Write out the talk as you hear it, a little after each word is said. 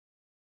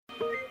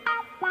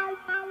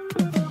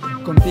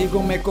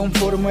Contigo me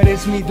conformo,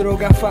 eres mi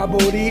droga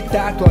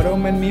favorita. Tu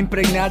aroma en mi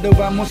impregnado,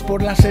 vamos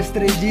por las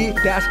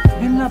estrellitas.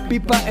 En la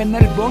pipa, en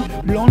el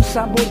blon,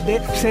 sabor de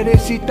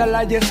cerecita.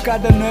 La Yeska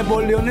de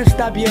Nuevo León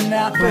está bien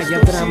apestosita.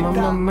 Vaya drama,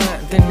 mamá,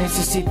 te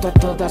necesito a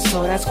todas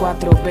horas.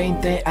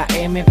 4:20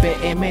 AM,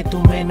 PM, tú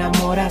me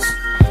enamoras.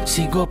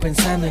 Sigo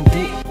pensando en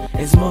ti.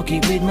 Smokey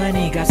with my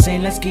niggas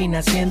en la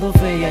esquina siendo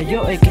fea,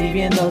 yo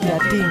escribiéndote a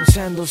ti.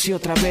 Pensando si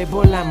otra vez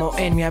volamos,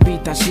 en mi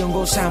habitación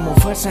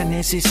gozamos. Fuerza,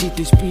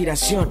 necesito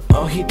inspiración,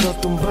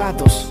 ojitos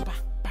tumbados.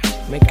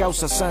 Me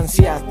causas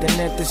ansias,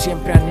 tenerte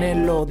siempre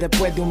anhelo.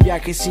 Después de un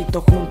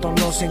viajecito juntos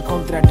nos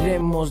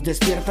encontraremos.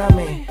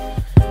 Despiértame,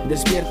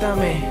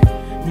 despiértame.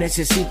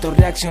 Necesito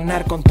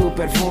reaccionar con tu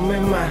perfume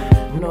más.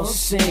 No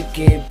sé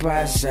qué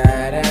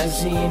pasará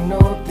si no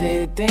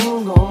te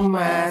tengo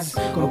más.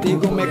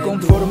 Contigo me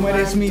conformo,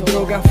 eres mi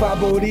droga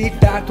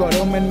favorita. Tu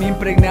aroma en mi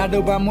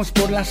impregnado, vamos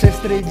por las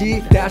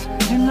estrellitas.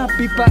 En la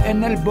pipa,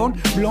 en el blon,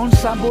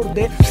 sabor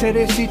de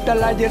cerecita.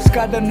 La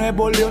Yeska de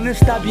Nuevo León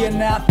está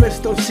bien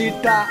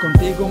apestosita.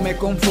 Contigo me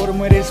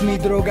conformo, eres mi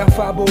droga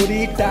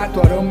favorita.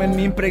 Tu aroma en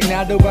mi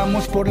impregnado,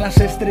 vamos por las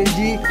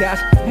estrellitas.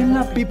 En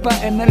la pipa,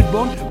 en el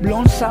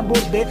blon, sabor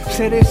de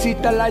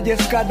cerecita. La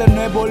Yeska de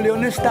Nuevo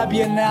León está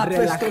bien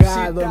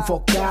apestosita.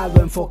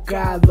 Relajado,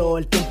 enfocado.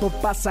 El tiempo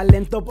pasa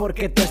lento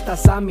porque tú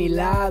estás a mi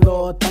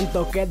lado.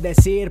 Tanto que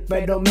decir,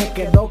 pero me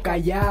quedo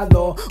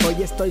callado.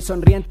 Hoy estoy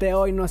sonriente,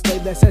 hoy no estoy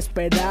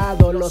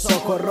desesperado. Los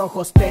ojos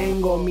rojos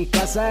tengo, mi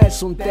casa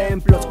es un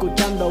templo.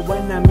 Escuchando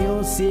buena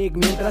music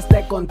mientras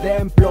te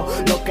contemplo.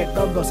 Lo que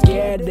todos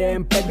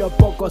quieren, pero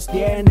pocos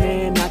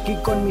tienen. Aquí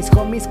con mis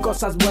homies,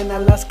 cosas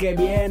buenas las que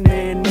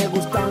vienen. Me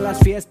gustan las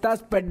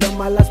fiestas, pero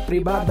malas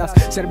privadas.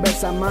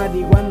 Cerveza,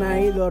 marihuana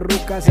y dos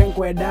rucas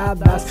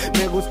encueradas.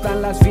 Me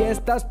gustan las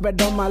fiestas,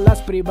 pero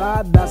malas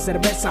privadas.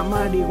 Cerveza,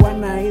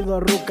 marihuana y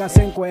dos rucas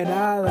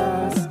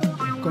encueradas.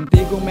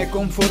 Contigo me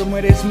conformo,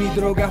 eres mi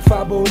droga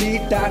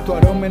favorita. Tu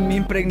aroma en mi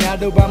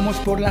impregnado, vamos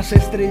por las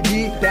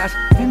estrellitas.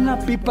 En la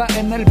pipa,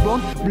 en el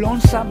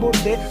blon, sabor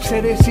de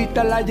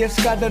cerecita. La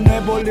Yeska de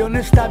Nuevo León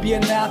está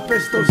bien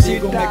apestosita.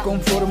 Contigo me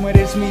conformo,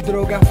 eres mi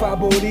droga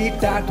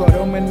favorita. Tu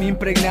aroma en mi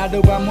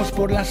impregnado, vamos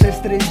por las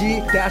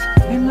estrellitas.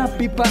 En la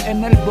pipa,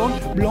 en el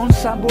blon,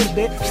 sabor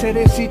de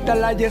cerecita.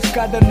 La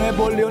Yeska de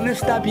Nuevo León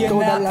está bien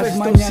Todas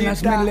apestosita. las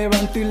mañanas me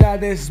levanto y la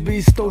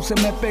desvisto. Se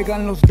me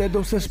pegan los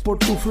dedos, es por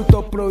tu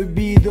fruto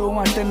prohibido.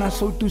 Atenas,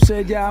 soy tu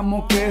sella,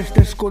 amo que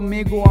estés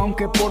conmigo.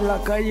 Aunque por la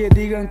calle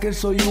digan que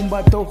soy un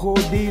vato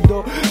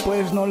jodido,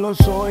 pues no lo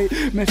soy.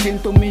 Me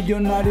siento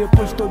millonario,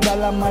 pues toda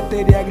la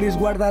materia gris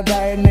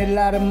guardada en el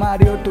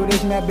armario. Tú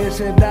eres mi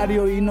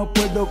abecedario y no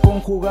puedo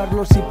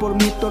conjugarlo. Si por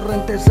mi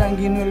torrente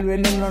sanguíneo el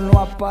veneno no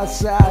ha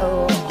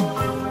pasado.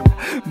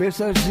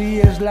 Ves, así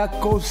es la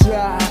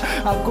cosa.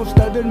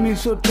 Acostado en mi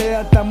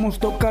azotea estamos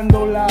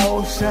tocando la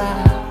osa.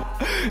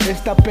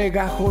 Está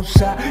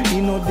pegajosa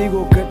y no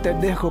digo que te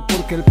dejo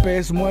porque el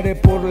pez muere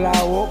por la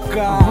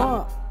boca.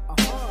 Ajá.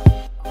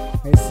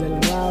 Es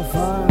el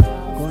Rafa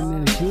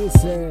con el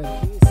Giser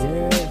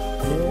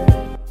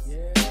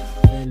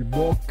el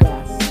Bockas.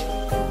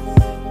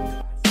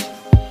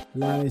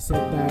 La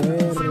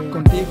DZ'R.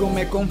 Contigo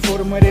me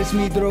conformo, eres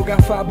mi droga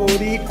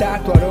favorita.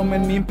 Tu aroma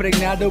en mi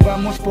impregnado,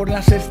 vamos por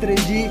las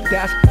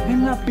estrellitas.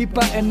 En la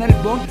pipa, en el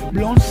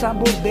blon,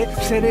 sabor de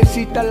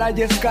cerecita. La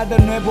Yeska de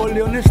Nuevo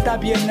León está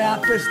bien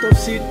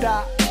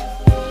apestosita.